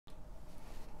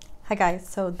Hi guys,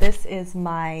 so this is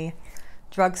my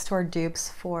drugstore dupes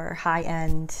for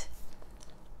high-end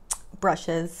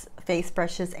brushes, face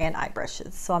brushes, and eye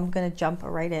brushes. So I'm gonna jump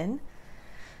right in.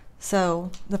 So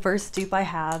the first dupe I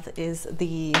have is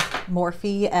the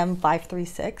Morphe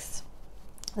M536.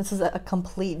 This is a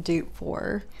complete dupe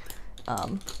for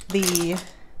the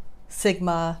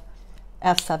Sigma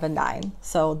F79.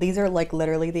 So these are like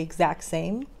literally the exact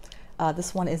same.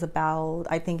 This one is about,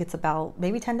 I think it's about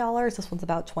maybe $10. This one's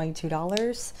about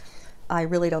 $22. I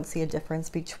really don't see a difference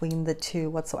between the two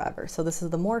whatsoever. So this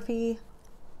is the Morphe.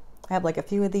 I have like a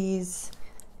few of these.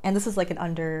 And this is like an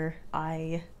under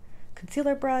eye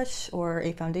concealer brush or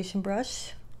a foundation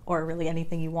brush, or really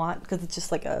anything you want, because it's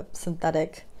just like a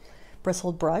synthetic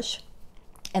bristled brush.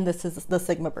 And this is the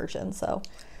Sigma version. So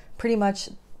pretty much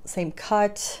same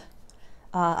cut.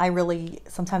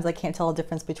 Sometimes I can't tell a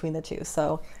difference between the two.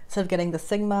 So instead of getting the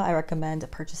Sigma, I recommend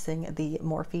purchasing the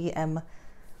Morphe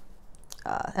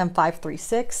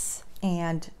M536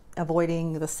 and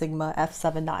avoiding the Sigma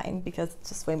F79 because it's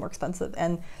just way more expensive.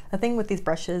 And the thing with these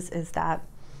brushes is that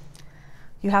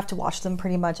you have to wash them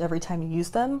pretty much every time you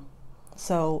use them.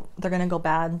 So they're gonna go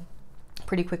bad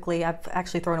pretty quickly. I've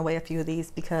actually thrown away a few of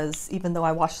these because even though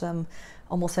I wash them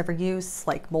almost every use,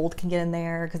 like mold can get in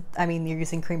there, because I mean you're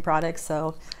using cream products,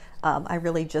 so I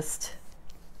really just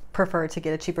prefer to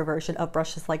get a cheaper version of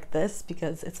brushes like this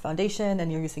because it's foundation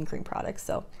and you're using cream products.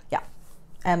 So yeah,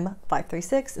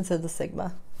 M536 instead of the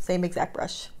Sigma, same exact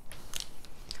brush.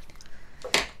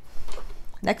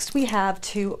 Next we have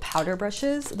two powder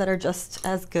brushes that are just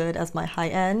as good as my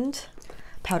high-end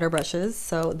powder brushes.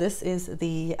 So this is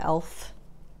the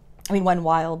Wet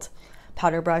Wild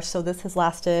powder brush. So this has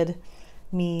lasted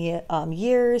me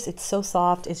years. It's so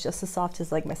soft. It's just as soft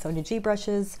as like my Sonia G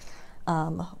brushes.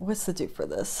 What's the dupe for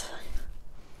this?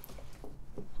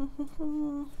 I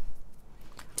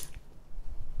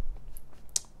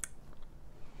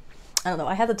don't know.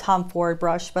 I had the Tom Ford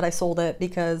brush, but I sold it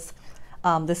because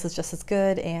this is just as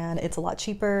good and it's a lot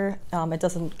cheaper. It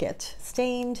doesn't get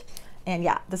stained. And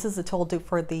yeah, this is a total dupe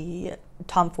for the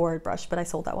Tom Ford brush, but I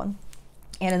sold that one.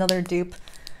 And another dupe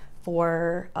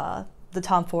for the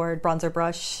Tom Ford bronzer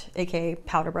brush, aka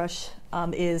powder brush,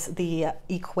 is the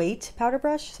Equate powder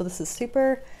brush. So this is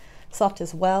super soft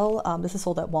as well. This is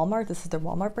sold at Walmart. This is their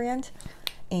Walmart brand.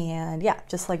 And yeah,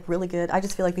 just like really good. I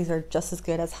just feel like these are just as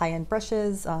good as high-end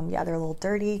brushes. Yeah, they're a little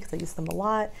dirty because I use them a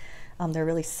lot. They're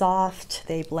really soft.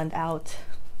 They blend out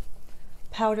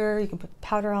powder. You can put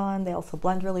powder on. They also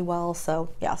blend really well. So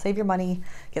yeah, save your money.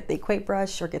 Get the Equate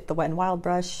brush or get the Wet n Wild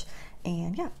brush.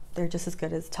 And yeah, they're just as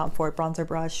good as Tom Ford bronzer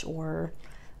brush, or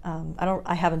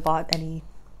I haven't bought any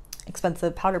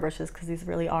expensive powder brushes because these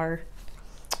really are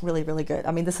really, really good.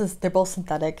 I mean, they're both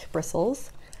synthetic bristles.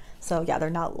 So yeah,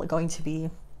 they're not going to be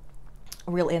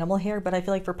real animal hair, but I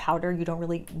feel like for powder, you don't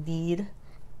really need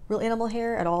real animal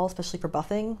hair at all, especially for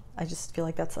buffing. I just feel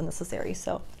like that's unnecessary.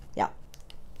 So yeah.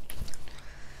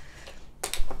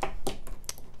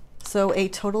 So a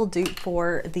total dupe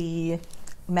for the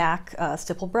MAC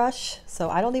stipple brush. So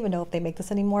I don't even know if they make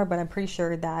this anymore, but I'm pretty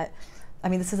sure that, I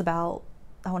mean, this is about,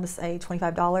 I want to say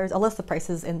 $25. I'll list the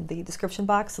prices in the description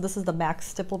box. So this is the MAC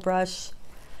stipple brush.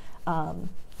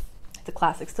 The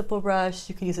classic stipple brush.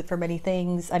 You can use it for many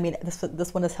things. I mean,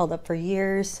 this one has held up for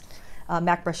years.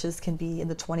 MAC brushes can be in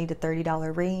the $20 to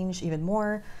 $30 range, even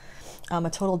more. A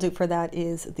total dupe for that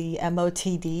is the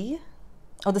MOTD.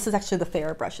 Oh, this is actually the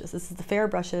Fair brushes. This is the Fair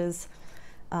brushes.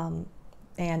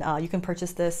 And you can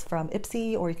purchase this from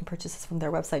Ipsy, or you can purchase this from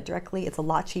their website directly. It's a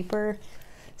lot cheaper,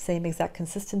 same exact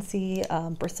consistency,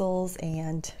 bristles,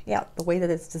 and yeah, the way that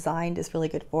it's designed is really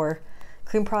good for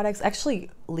cream products. I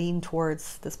actually lean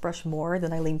towards this brush more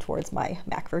than I lean towards my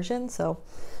MAC version. So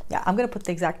yeah, I'm gonna put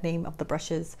the exact name of the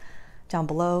brushes down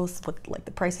below with like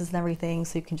the prices and everything,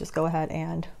 so you can just go ahead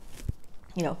and,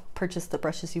 you know, purchase the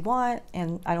brushes you want.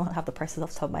 And I don't have the prices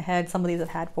off the top of my head. Some of these I've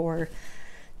had for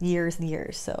years and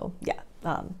years. So yeah,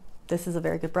 this is a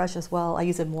very good brush as well. I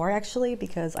use it more actually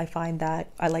because I find that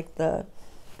I like the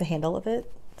handle of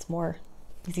it. It's more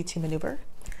easy to maneuver.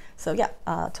 So yeah,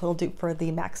 total dupe for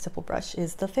the MAC stipple brush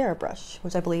is the Fair brush,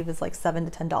 which I believe is like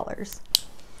 $7 to $10.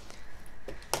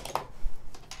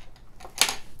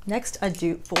 Next, a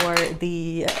dupe for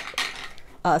the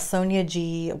Sonia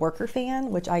G worker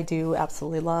fan, which I do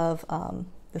absolutely love.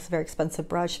 This is a very expensive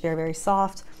brush, very, very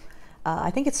soft. I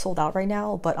think it's sold out right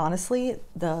now, but honestly,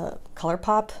 the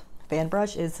ColourPop fan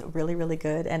brush is really, really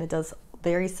good, and it does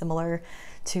very similar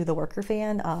to the worker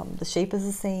fan. The shape is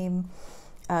the same.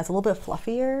 It's a little bit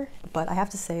fluffier, but I have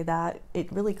to say that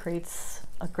it really creates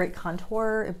a great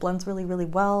contour. It blends really, really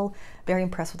well. Very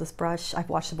impressed with this brush. I've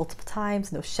washed it multiple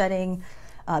times, no shedding.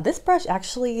 This brush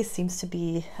actually seems to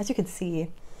be, as you can see,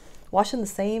 washed in the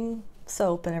same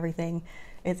soap and everything.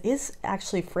 It is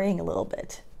actually fraying a little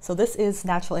bit. So this is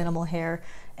natural animal hair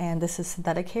and this is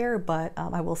synthetic hair, but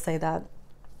I will say that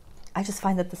I just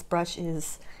find that this brush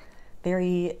is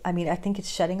very, I mean, I think it's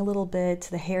shedding a little bit.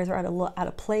 The hairs are out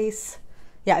of place.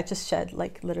 Yeah, it just shed,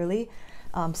 like literally.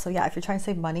 So yeah, if you're trying to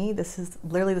save money, this is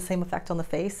literally the same effect on the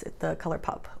face, the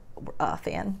ColourPop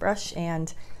fan brush.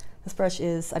 And this brush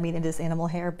is, I mean, it is animal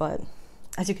hair, but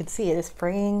as you can see, it is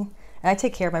fraying. And I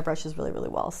take care of my brushes really, really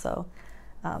well. So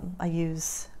I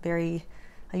use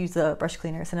the brush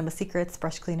cleaner, Cinema Secrets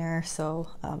brush cleaner. So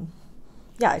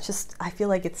yeah, it's just, I feel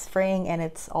like it's fraying and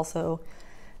it's also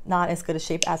not as good a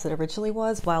shape as it originally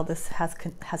was, while this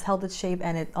has held its shape,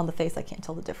 and on the face I can't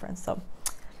tell the difference. So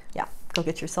yeah, go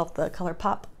get yourself the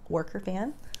ColourPop worker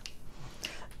fan.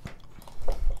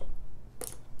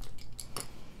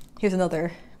 Here's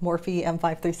another Morphe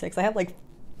M536. I have like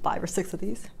 5 or 6 of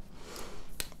these.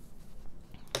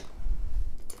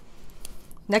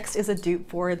 Next is a dupe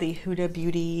for the Huda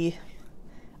Beauty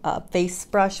face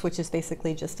brush, which is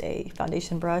basically just a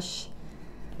foundation brush,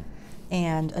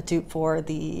 and a dupe for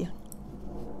the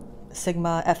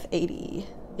Sigma F80,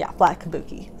 yeah, Black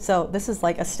Kabuki. So this is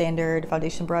like a standard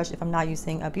foundation brush. If I'm not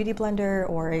using a beauty blender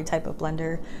or a type of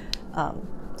blender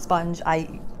sponge,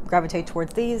 I gravitate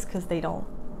towards these because they don't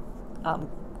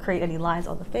create any lines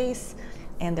on the face,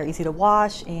 and they're easy to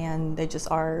wash, and they just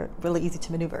are really easy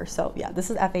to maneuver. So yeah, this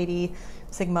is F80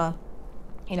 Sigma,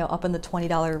 you know, up in the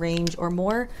 $20 range or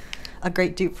more. A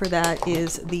great dupe for that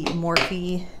is the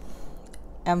Morphe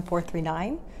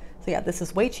M439. So yeah, this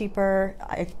is way cheaper.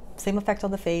 Same effect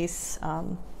on the face.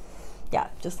 Yeah,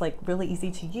 just like really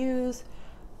easy to use.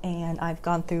 And I've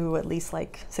gone through at least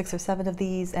like 6 or 7 of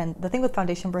these. And the thing with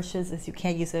foundation brushes is you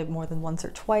can't use it more than once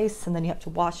or twice, and then you have to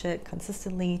wash it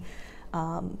consistently.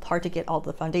 Hard to get all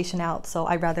the foundation out. So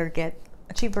I'd rather get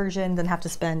a cheap version than have to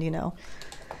spend, you know,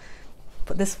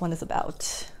 but this one is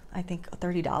about, I think,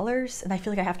 $30, and I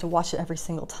feel like I have to wash it every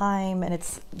single time, and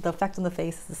the effect on the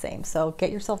face is the same. So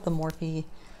get yourself the Morphe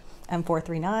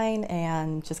M439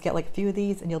 and just get like a few of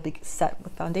these and you'll be set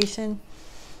with foundation.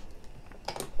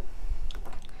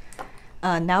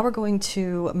 Now we're going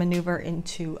to maneuver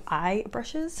into eye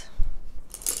brushes.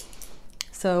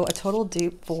 So a total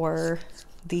dupe for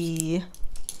the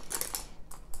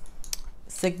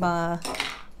Sigma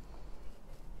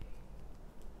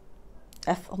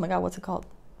oh my god, what's it called?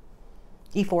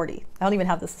 E40. I don't even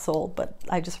have this sold, but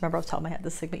I just remember off the top of my head,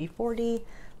 the Sigma E40.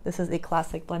 This is a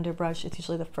classic blender brush. It's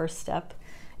usually the first step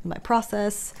in my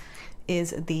process,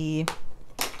 is the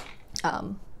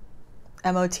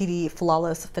MOTD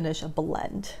Flawless Finish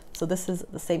Blend. So this is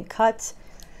the same cut.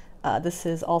 This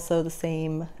is also the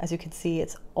same, as you can see,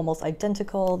 it's almost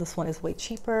identical. This one is way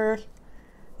cheaper.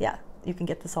 Yeah, you can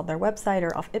get this on their website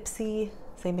or off Ipsy,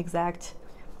 same exact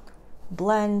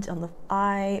blend on the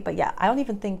eye. But yeah, I don't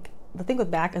even think, the thing with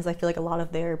MAC is I feel like a lot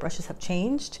of their brushes have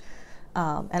changed.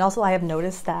 And also I have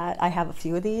noticed that I have a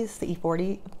few of these, the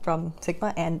E40 from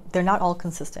Sigma, and they're not all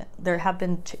consistent. There have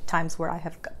been times where I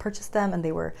have purchased them and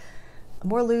they were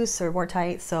more loose or more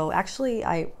tight. So actually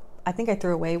I think I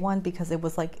threw away one because it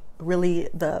was like really,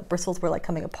 the bristles were like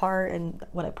coming apart and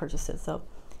when I purchased it. So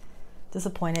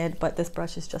disappointed, but this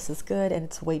brush is just as good and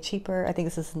it's way cheaper. I think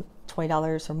this is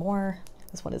 $20 or more.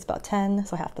 This one is about 10,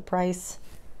 so half the price.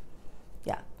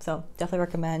 Yeah, so definitely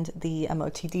recommend the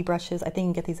MOTD brushes. I think you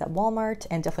can get these at Walmart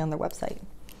and definitely on their website.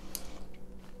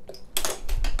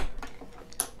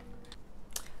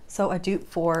 So a dupe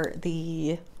for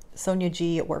the Sonia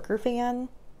G Worker Fan.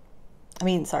 I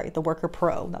mean, sorry, the Worker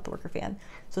Pro, not the Worker Fan.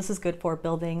 So this is good for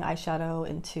building eyeshadow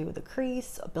into the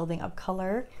crease, building up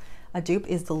color. A dupe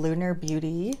is the Lunar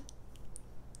Beauty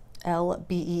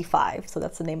LBE5. So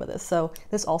that's the name of this. So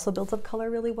this also builds up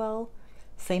color really well.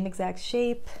 Same exact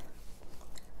shape.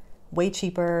 Way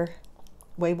cheaper,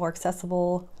 way more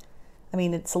accessible. I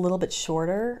mean, it's a little bit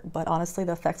shorter, but honestly,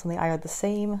 the effects on the eye are the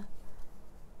same.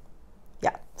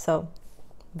 Yeah, so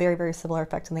very, very similar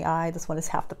effect on the eye. This one is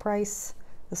half the price.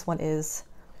 This one is,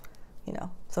 you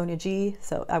know, Sonia G.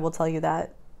 So I will tell you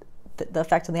that the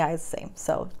effect on the eye is the same.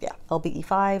 So yeah,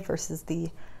 LBE5 versus the,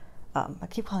 I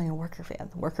keep calling it a Worker Fan,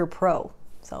 Worker Pro.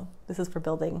 So this is for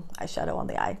building eyeshadow on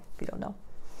the eye, if you don't know.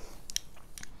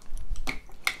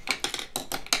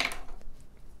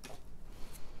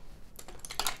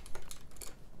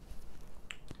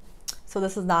 So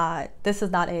this is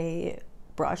not a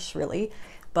brush really,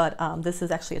 but this is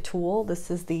actually a tool.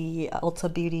 This is the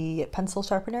Ulta Beauty pencil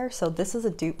sharpener. So this is a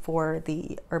dupe for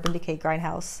the Urban Decay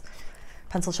Grindhouse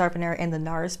pencil sharpener and the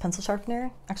NARS pencil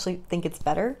sharpener. I actually think it's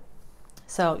better.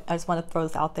 So I just want to throw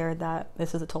this out there that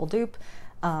this is a total dupe.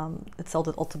 It's sold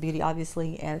at Ulta Beauty,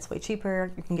 obviously, and it's way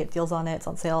cheaper. You can get deals on it. It's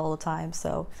on sale all the time.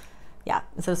 So yeah,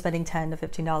 instead of spending $10 to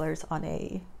 $15 on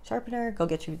a sharpener, go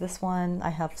get you this one. I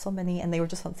have so many, and they were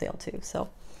just on sale too. So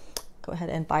go ahead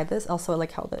and buy this. Also, I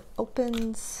like how it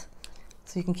opens,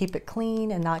 so you can keep it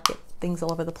clean and not get things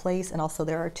all over the place. And also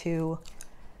there are two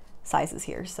sizes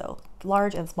here, so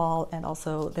large and small, and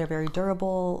also they're very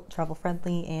durable, travel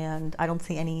friendly, and I don't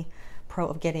see any pro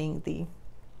of getting the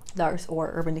NARS or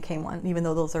Urban Decay one, even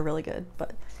though those are really good.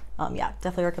 But yeah,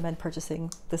 definitely recommend purchasing.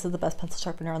 This is the best pencil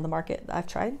sharpener on the market that I've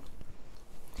tried.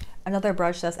 Another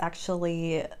brush that's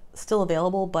actually still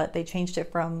available, but they changed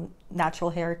it from natural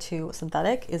hair to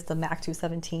synthetic, is the MAC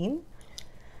 217.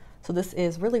 So this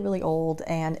is really, really old,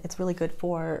 and it's really good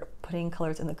for putting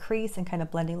colors in the crease and kind of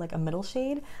blending like a middle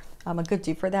shade. A good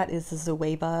dupe for that is the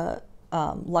Zoeva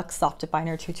Luxe Soft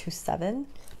Definer 227.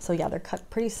 So yeah, they're cut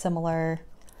pretty similar.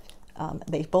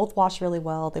 They both wash really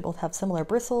well. They both have similar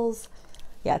bristles.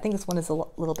 Yeah, I think this one is a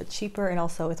little bit cheaper, and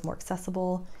also it's more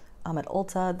accessible. At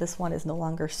Ulta, this one is no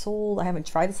longer sold. I haven't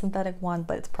tried the synthetic one,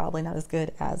 but it's probably not as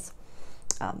good as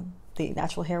the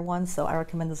natural hair one. So I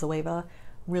recommend the Zoeva.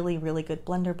 Really, really good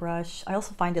blender brush. I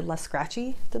also find it less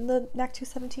scratchy than the MAC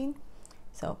 217.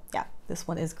 So yeah, this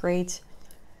one is great.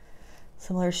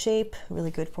 Similar shape,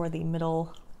 really good for the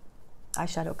middle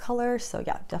eyeshadow color. So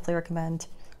yeah, definitely recommend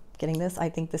getting this. I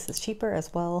think this is cheaper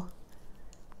as well.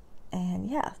 And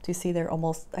yeah, do you see they're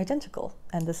almost identical?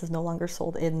 And this is no longer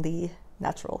sold in the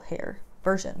natural hair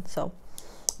version. So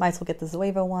might as well get the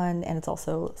Zoeva one, and it's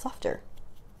also softer,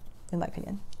 in my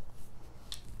opinion.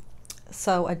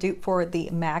 So a dupe for the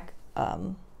MAC,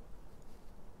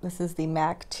 this is the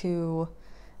MAC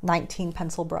 219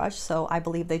 pencil brush. So I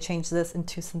believe they changed this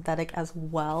into synthetic as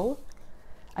well.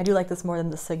 I do like this more than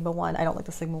the Sigma one. I don't like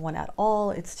the Sigma one at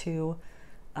all. It's too,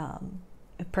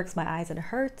 it pricks my eyes and it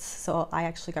hurts. So I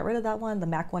actually got rid of that one. The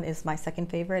MAC one is my second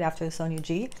favorite after the Sonia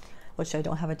G, which I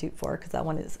don't have a dupe for because that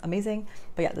one is amazing.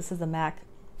 But yeah, this is the MAC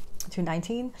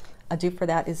 219. A dupe for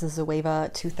that is the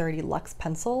Zoeva 230 Luxe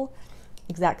Pencil.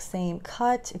 Exact same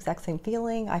cut, exact same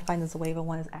feeling. I find the Zoeva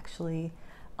one is actually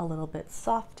a little bit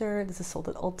softer. This is sold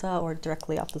at Ulta or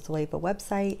directly off the Zoeva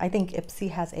website. I think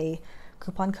Ipsy has a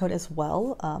coupon code as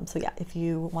well. So yeah, if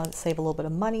you want to save a little bit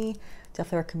of money,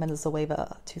 definitely recommend the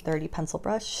Zoeva 230 pencil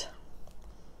brush.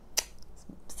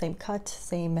 Same cut,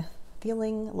 same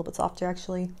feeling, a little bit softer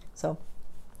actually. So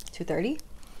 230.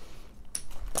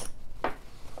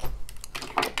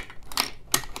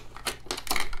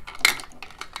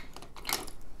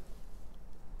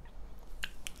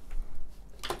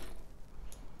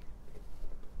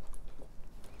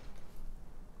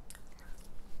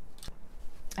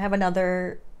 I have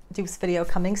another dupes video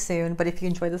coming soon, but if you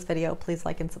enjoyed this video, please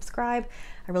like and subscribe.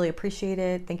 I really appreciate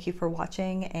it. Thank you for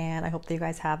watching, and I hope that you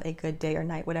guys have a good day or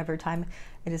night, whatever time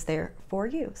it is there for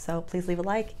you. So please leave a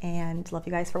like, and love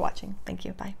you guys for watching. Thank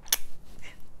you. Bye.